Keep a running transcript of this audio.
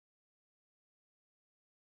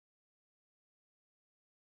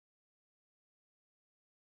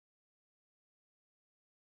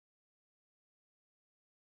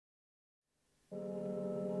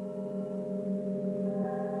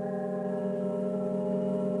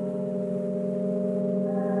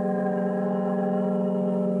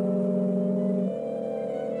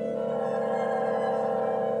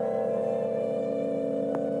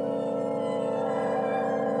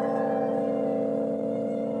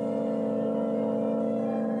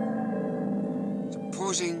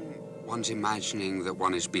Supposing one's imagining that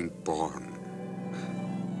one has been born.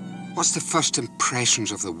 What's the first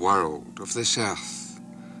impressions of the world, of this earth,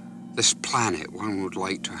 this planet one would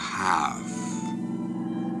like to have?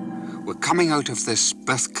 We're coming out of this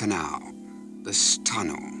birth canal, this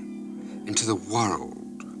tunnel, into the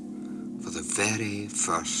world for the very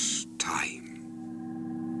first time.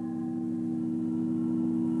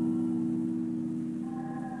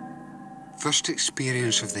 First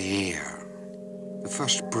experience of the air, the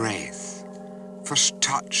first breath, first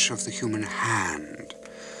touch of the human hand,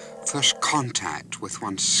 first contact with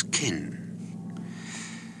one's skin.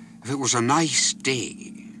 If it was a nice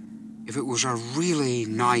day, if it was a really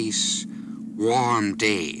nice, warm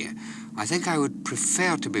day, I think I would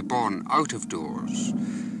prefer to be born out of doors.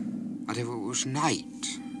 And if it was night,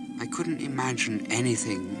 I couldn't imagine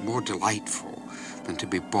anything more delightful than to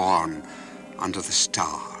be born under the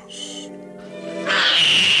stars.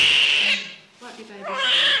 Wipe your baby's face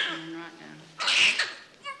and right down.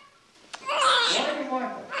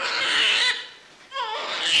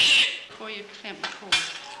 Before you clamp the cord.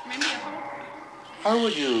 Remember your hold? How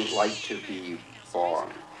would you like to be born?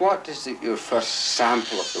 What is your first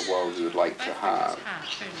sample of the world you would like to have?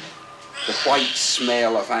 The white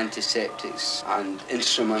smell of antiseptics and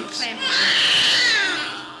instruments.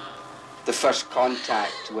 The first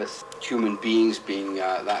contact with human beings being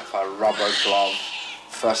that of a rubber glove.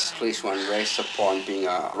 First place one rests upon being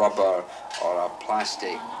a rubber or a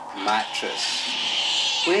plastic mattress.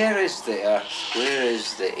 Where is the earth? Where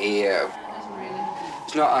is the air?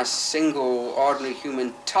 There's not a single ordinary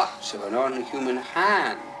human touch of an ordinary human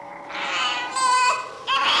hand.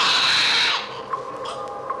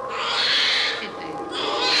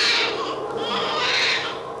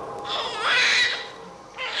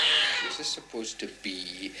 This is supposed to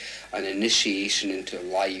be an initiation into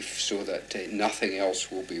life so that nothing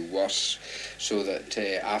else will be worse, so that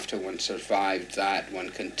after one survived that, one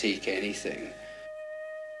can take anything.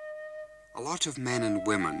 A lot of men and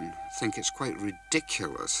women think it's quite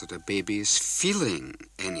ridiculous that a baby is feeling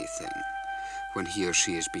anything when he or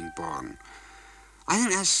she is being born. I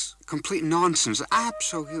think that's complete nonsense,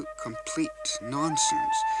 absolute complete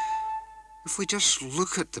nonsense. If we just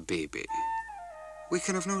look at the baby, we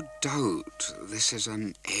can have no doubt this is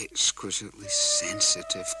an exquisitely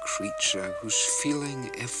sensitive creature who's feeling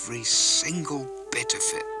every single bit of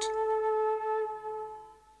it.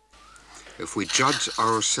 If we judge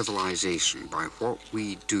our civilization by what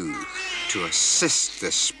we do to assist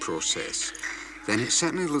this process, then it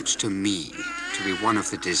certainly looks to me to be one of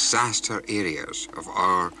the disaster areas of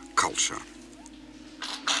our culture.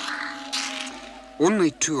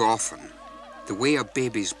 Only too often, the way a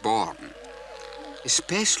baby's born,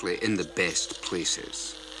 especially in the best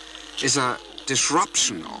places, is a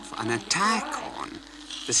disruption of, an attack on,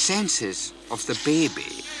 the senses of the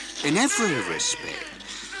baby in every respect.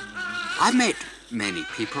 I've met many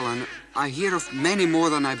people, and I hear of many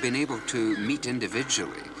more than I've been able to meet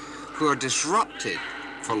individually, who are disrupted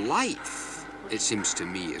for life, it seems to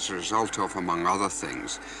me, as a result of, among other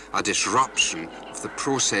things, a disruption of the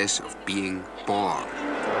process of being born.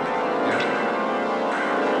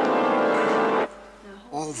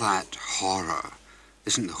 All that horror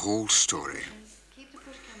isn't the whole story.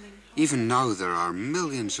 Even now there are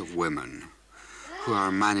millions of women who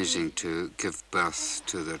are managing to give birth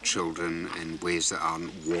to their children in ways that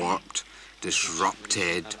aren't warped,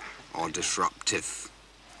 disrupted, or disruptive.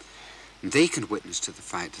 And they can witness to the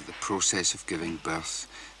fact that the process of giving birth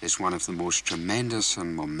is one of the most tremendous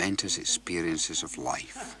and momentous experiences of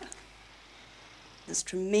life. This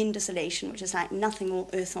tremendous elation, which is like nothing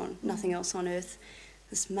else on earth.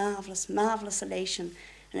 This marvellous, marvellous elation,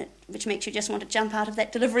 and which makes you just want to jump out of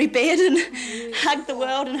that delivery bed and hug the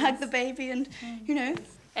world and hug the baby and, you know.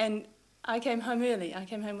 And I came home early. I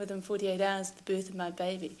came home within 48 hours of the birth of my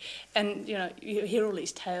baby. And, you know, you hear all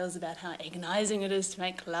these tales about how agonising it is to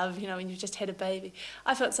make love, you know, when you've just had a baby.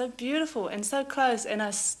 I felt so beautiful and so close, and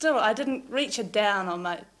I didn't reach it down on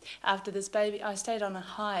after this baby. I stayed on a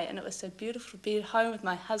high, and it was so beautiful to be at home with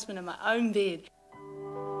my husband in my own bed.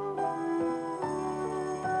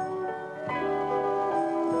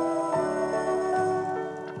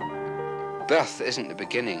 Birth isn't the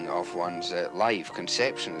beginning of one's life.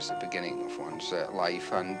 Conception is the beginning of one's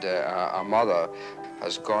life, and a mother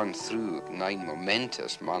has gone through 9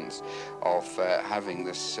 momentous months of having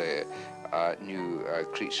this new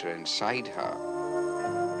creature inside her.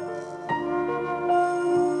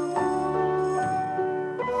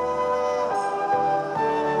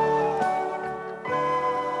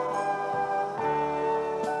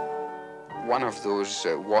 One of those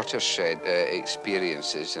watershed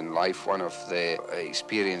experiences in life, one of the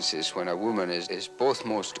experiences when a woman is both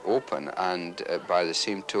most open and, by the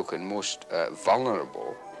same token, most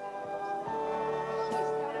vulnerable.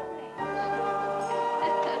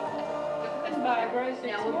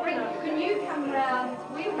 Can you come round?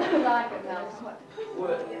 We would like it now.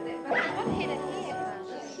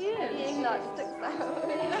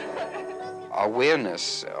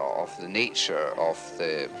 Awareness of the nature of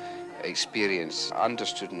the experience,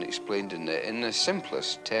 understood and explained in the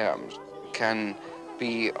simplest terms, can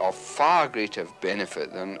be of far greater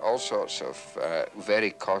benefit than all sorts of very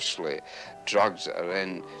costly drugs that are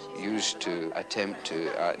then used to attempt to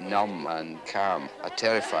numb and calm a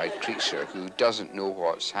terrified creature who doesn't know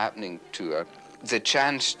what's happening to her. The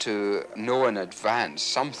chance to know in advance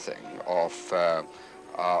something of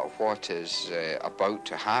what is about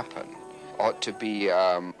to happen ought to be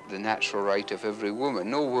the natural right of every woman.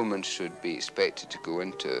 No woman should be expected to go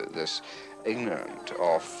into this ignorant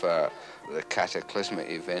of the cataclysmic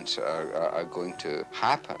events that are going to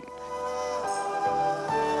happen.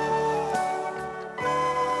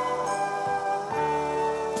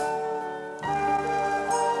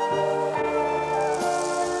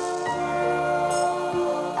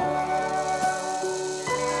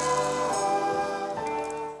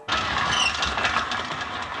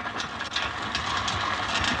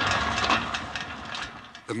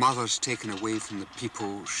 The mother's taken away from the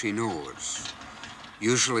people she knows.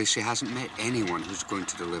 Usually she hasn't met anyone who's going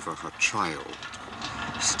to deliver her child.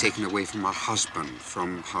 She's taken away from her husband,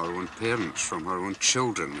 from her own parents, from her own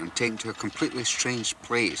children, and taken to a completely strange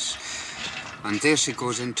place. And there she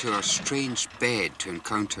goes into a strange bed to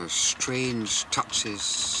encounter strange touches,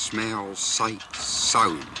 smells, sights,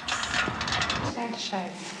 sounds. Stand to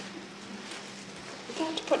shave. Would you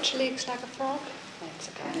like to put your legs like a frog? That's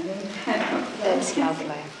okay. That's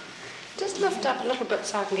lovely. Just lift up a little bit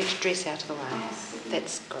so I can get your dress out of the way.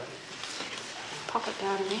 That's good. Pop it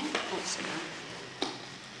down in there. That's good.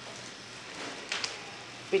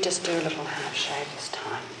 We just do a little half shave this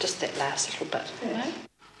time. Just that last little bit. Yeah.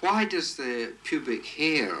 Why does the pubic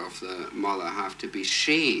hair of the mother have to be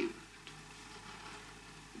shaved?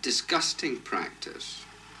 Disgusting practice.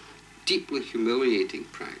 Deeply humiliating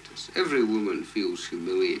practice. Every woman feels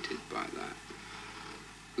humiliated by that.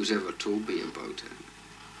 Who's ever told me about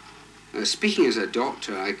it? Speaking as a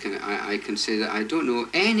doctor, I can say that I don't know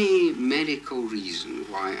any medical reason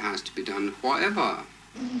why it has to be done, whatever.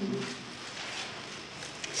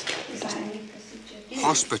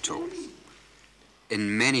 Hospitals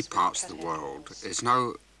in many parts of the world is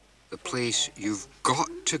now the place you've got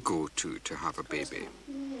to go to have a baby.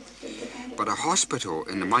 But a hospital,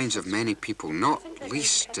 in the minds of many people, not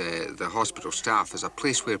least the hospital staff, is a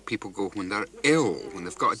place where people go when they're ill, when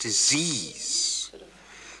they've got a disease.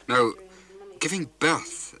 Now, giving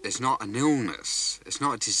birth is not an illness, it's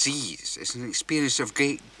not a disease, it's an experience of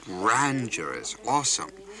great grandeur, it's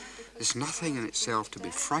awesome. There's nothing in itself to be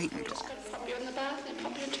frightened of. Pop you in the bath and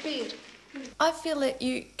pop you into bed. I feel that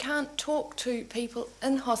you can't talk to people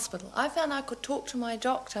in hospital. I found I could talk to my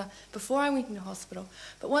doctor before I went into hospital,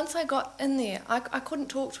 but once I got in there, I couldn't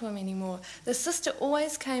talk to him anymore. The sister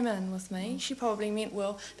always came in with me. She probably meant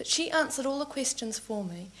well, but she answered all the questions for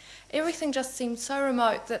me. Everything just seemed so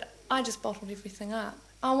remote that I just bottled everything up.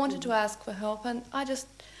 I wanted to ask for help, and I just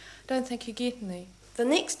don't think you get any. The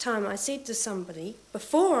next time I said to somebody,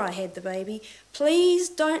 before I had the baby, please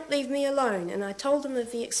don't leave me alone. And I told them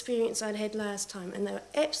of the experience I'd had last time, and they were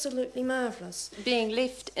absolutely marvellous. Being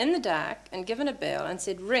left in the dark and given a bell and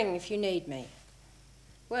said, ring if you need me.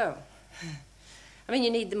 Well, I mean, you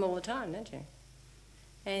need them all the time, don't you?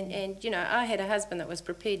 And you know, I had a husband that was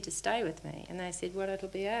prepared to stay with me, and they said, well, it'll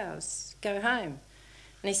be ours. Go home.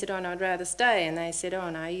 And he said, oh, no, I'd rather stay. And they said, oh,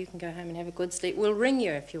 no, you can go home and have a good sleep. We'll ring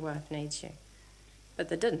you if your wife needs you. But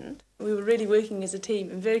they didn't. We were really working as a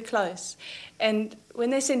team and very close. And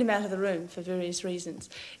when they sent him out of the room for various reasons,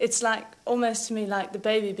 it's like, almost to me, like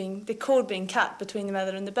the cord being cut between the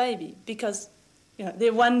mother and the baby, because, you know,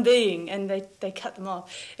 they're one being and they cut them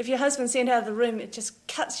off. If your husband's sent out of the room, it just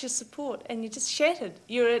cuts your support and you're just shattered.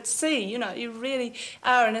 You're at sea, you know, you really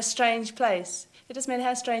are in a strange place. It doesn't matter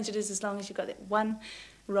how strange it is as long as you've got that one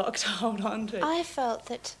rock to hold on to. I felt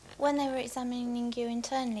that when they were examining you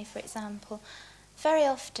internally, for example, very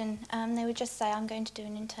often they would just say, I'm going to do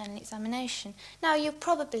an internal examination. Now, you're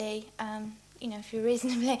probably you know, if you're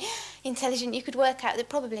reasonably intelligent, you could work out that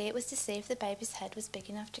probably it was to see if the baby's head was big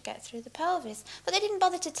enough to get through the pelvis. But they didn't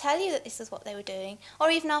bother to tell you that this was what they were doing,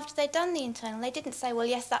 or even after they'd done the internal, they didn't say, well,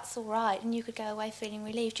 yes, that's all right, and you could go away feeling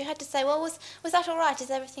relieved. You had to say, well, was that all right?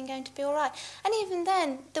 Is everything going to be all right? And even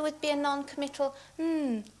then, there would be a non-committal,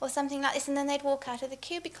 or something like this, and then they'd walk out of the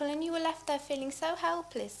cubicle, and you were left there feeling so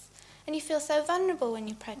helpless. And you feel so vulnerable when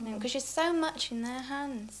you're pregnant, because you're so much in their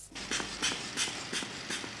hands.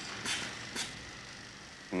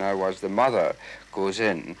 Now, as the mother goes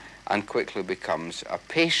in and quickly becomes a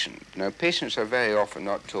patient. Now, patients are very often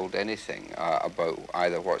not told anything about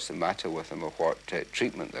either what's the matter with them or what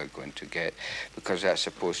treatment they're going to get, because that's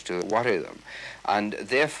supposed to worry them. And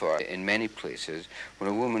therefore, in many places, when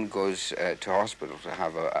a woman goes to hospital to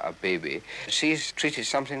have a baby, she's treated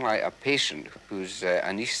something like a patient who's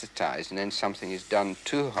anaesthetised, and then something is done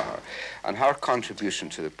to her. And her contribution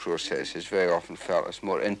to the process is very often felt as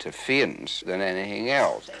more interference than anything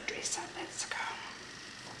else. Let's go.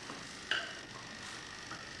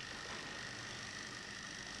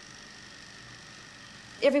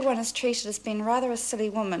 Everyone is treated as being rather a silly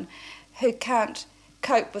woman who can't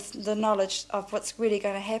cope with the knowledge of what's really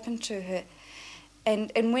going to happen to her.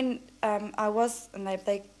 And when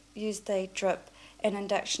they used the drip and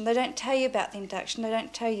induction, they don't tell you about the induction, they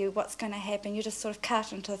don't tell you what's going to happen, you just sort of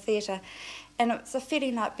cart into a theatre. And it's a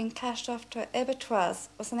feeling like being cashed off to abattoirs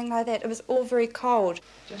or something like that. It was all very cold.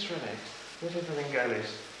 Just relax, let everything go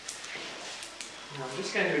loose. Now I'm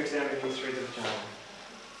just going to examine you through the vagina.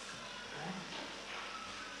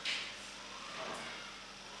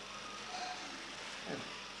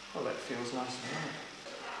 Well, that feels nice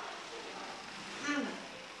and right.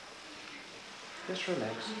 Just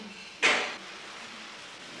relax.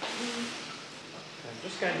 I'm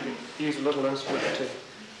just going to use a little instrument to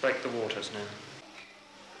break the waters now.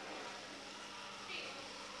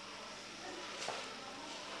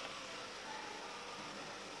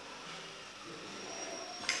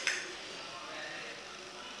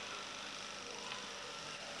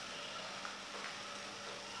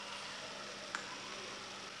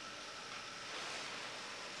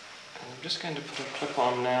 I'm just going to put a clip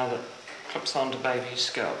on now that clips onto baby's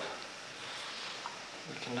scalp.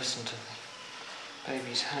 We can listen to the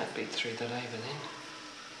baby's heartbeat through the labour then.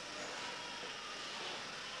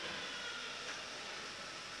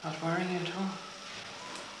 Not worrying at all?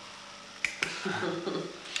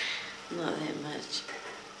 Not that much.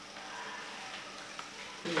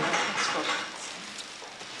 Yeah, that's good.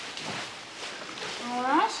 All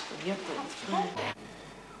right? Yep.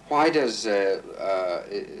 Why does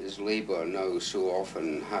is labour now so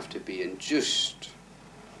often have to be induced?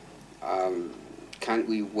 Can't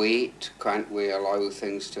we wait? Can't we allow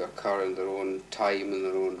things to occur in their own time, in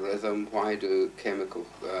their own rhythm? Why do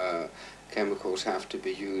chemicals have to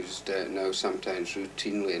be used now sometimes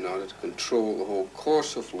routinely in order to control the whole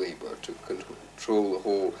course of labour, to control the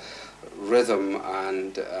whole rhythm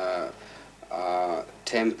and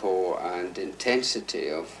tempo and intensity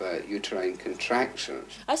of uterine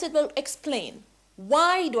contractions? I said, well, explain.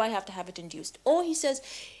 Why do I have to have it induced? Or he says,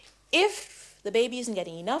 if the baby isn't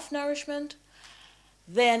getting enough nourishment,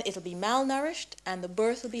 then it'll be malnourished and the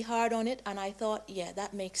birth will be hard on it. And I thought, yeah,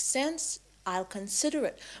 that makes sense. I'll consider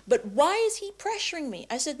it. But why is he pressuring me?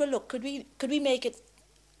 I said, well, look, could we make it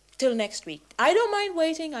till next week? I don't mind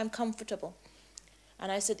waiting. I'm comfortable.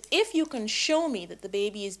 And I said, if you can show me that the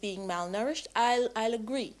baby is being malnourished, I'll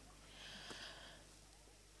agree.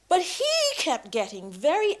 But he kept getting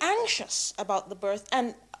very anxious about the birth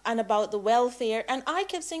and about the welfare, and I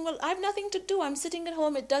kept saying, well, I've nothing to do. I'm sitting at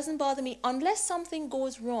home. It doesn't bother me. Unless something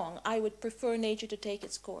goes wrong, I would prefer nature to take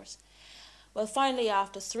its course. Well, finally,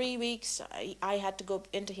 after 3 weeks, I had to go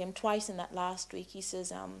into him twice in that last week. He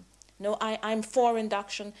says, no, I'm for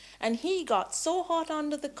induction. And he got so hot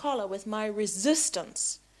under the collar with my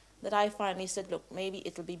resistance that I finally said, look, maybe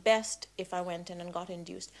it'll be best if I went in and got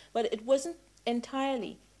induced. But it wasn't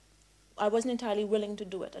entirely, I wasn't entirely willing to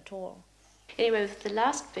do it at all. Anyway, with the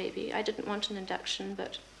last baby, I didn't want an induction,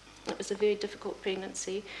 but it was a very difficult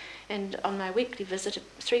pregnancy. And on my weekly visit,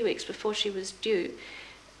 3 weeks before she was due,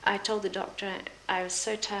 I told the doctor I was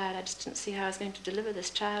so tired, I just didn't see how I was going to deliver this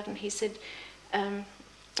child. And he said,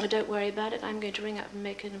 don't worry about it, I'm going to ring up and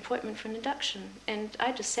make an appointment for an induction. And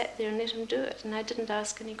I just sat there and let him do it, and I didn't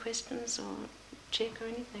ask any questions or check or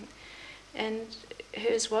anything. And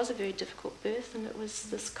hers was a very difficult birth, and it was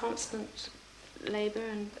this constant labour,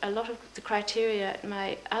 and a lot of the criteria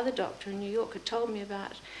my other doctor in New York had told me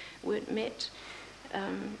about weren't met.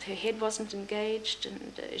 Her head wasn't engaged,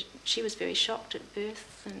 and she was very shocked at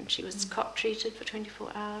birth, and she was cot treated for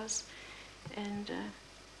 24 hours, and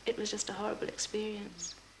it was just a horrible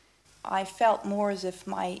experience. I felt more as if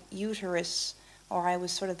my uterus, or I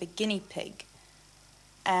was sort of a guinea pig.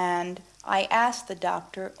 And I asked the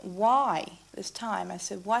doctor why this time. I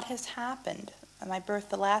said, what has happened? My birth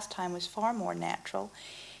the last time was far more natural.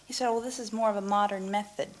 He said, well, this is more of a modern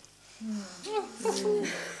method.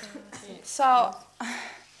 So,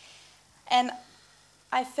 and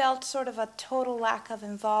I felt sort of a total lack of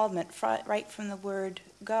involvement right from the word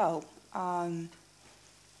go. And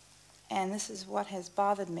this is what has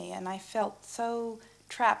bothered me. And I felt so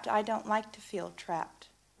trapped. I don't like to feel trapped.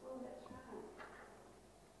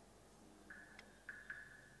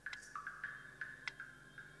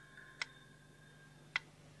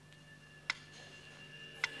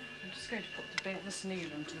 I'm just going to put this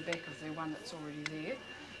needle into the back of the one that's already there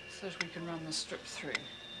so that we can run the strip through.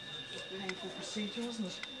 Painful procedure, isn't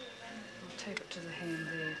it? I'll tape it to the hand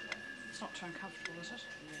there. It's not too uncomfortable, is it?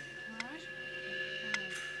 All right.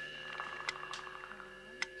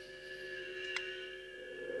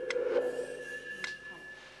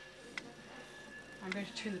 I'm going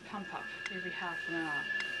to turn the pump up every half an hour.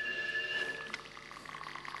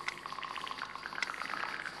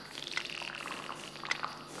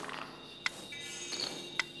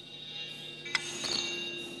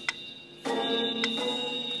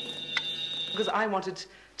 Because I wanted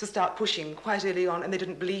to start pushing quite early on, and they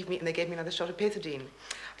didn't believe me, and they gave me another shot of pethidine.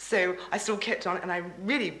 So I still kept on, and I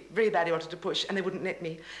really, very badly wanted to push, and they wouldn't let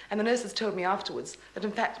me. And the nurses told me afterwards that,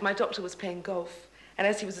 in fact, my doctor was playing golf, and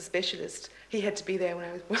as he was a specialist, he had to be there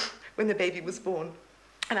when the baby was born.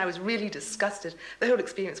 And I was really disgusted. The whole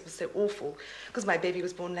experience was so awful, because my baby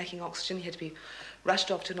was born lacking oxygen. He had to be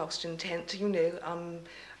rushed off to an oxygen tent, you know,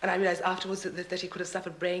 and I realised afterwards that he could have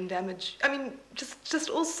suffered brain damage. I mean, just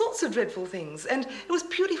all sorts of dreadful things. And it was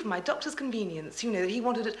purely for my doctor's convenience, you know, that he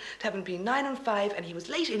wanted it to happen between 9 and 5, and he was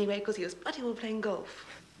late anyway because he was bloody well playing golf.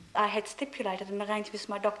 I had stipulated and arranged with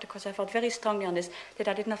my doctor, because I felt very strongly on this, that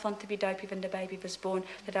I did not want to be dopey when the baby was born,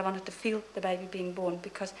 that I wanted to feel the baby being born,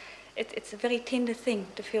 because it's a very tender thing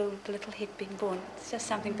to feel the little head being born. It's just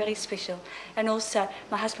something very special. And also,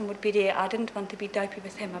 my husband would be there. I didn't want to be dopey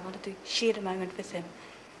with him. I wanted to share the moment with him.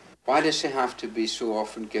 Why does she have to be so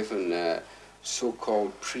often given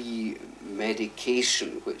so-called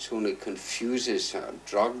pre-medication, which only confuses her,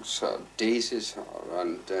 drugs her, dazes her,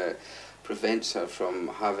 and prevents her from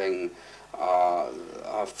having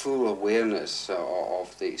a full awareness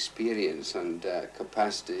of the experience and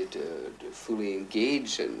capacity to fully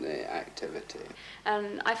engage in the activity?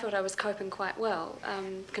 And I thought I was coping quite well.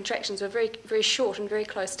 Contractions were very, very short and very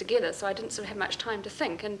close together, so I didn't sort of have much time to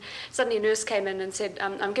think. And suddenly a nurse came in and said,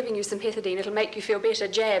 I'm giving you some pethidine, it'll make you feel better,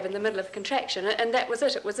 jab in the middle of a contraction. And that was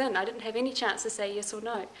it was in. I didn't have any chance to say yes or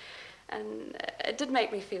no. And it did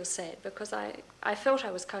make me feel sad, because I felt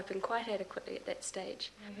I was coping quite adequately at that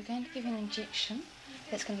stage. We're going to give you an injection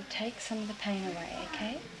that's going to take some of the pain away,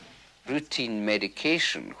 okay? Routine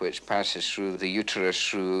medication, which passes through the uterus,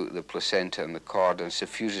 through the placenta and the cord, and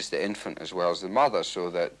suffuses the infant as well as the mother, so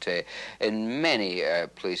that in many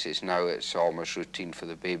places now it's almost routine for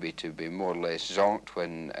the baby to be more or less zonked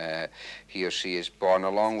when he or she is born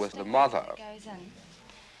along with the mother. It goes in.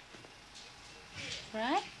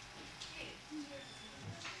 Right?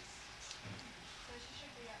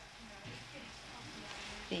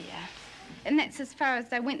 Yeah. And that's as far as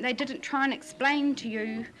they went. They didn't try and explain to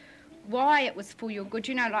you why it was for your good,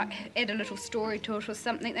 you know, like add a little story to it or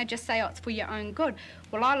something. They just say, oh, it's for your own good.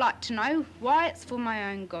 Well, I like to know why it's for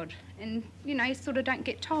my own good. And, you know, you sort of don't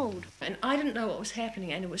get told. And I didn't know what was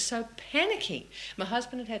happening, and it was so panicky. My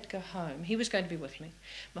husband had to go home. He was going to be with me.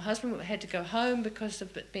 My husband had to go home because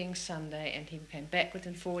of it being Sunday, and he came backwards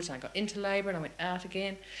and forwards, and I got into labour, and I went out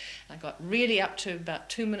again. I got really up to about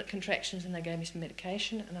 2-minute contractions, and they gave me some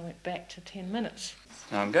medication, and I went back to 10 minutes.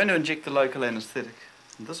 Now, I'm going to inject the local anaesthetic.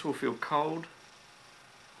 And this will feel cold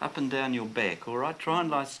up and down your back, all right? Try and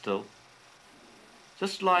lie still.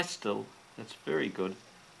 Just lie still. That's very good.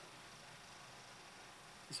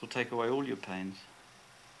 This will take away all your pains.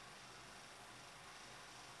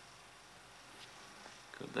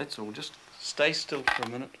 Good, that's all. Just stay still for a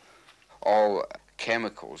minute. All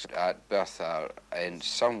chemicals at birth are in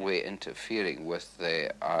some way interfering with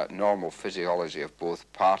the normal physiology of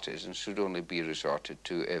both parties, and should only be resorted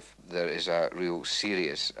to if there is a real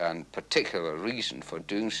serious and particular reason for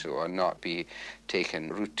doing so, and not be taken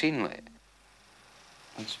routinely.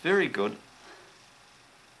 That's very good.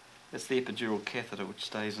 That's the epidural catheter, which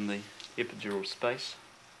stays in the epidural space.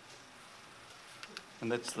 And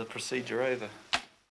that's the procedure over.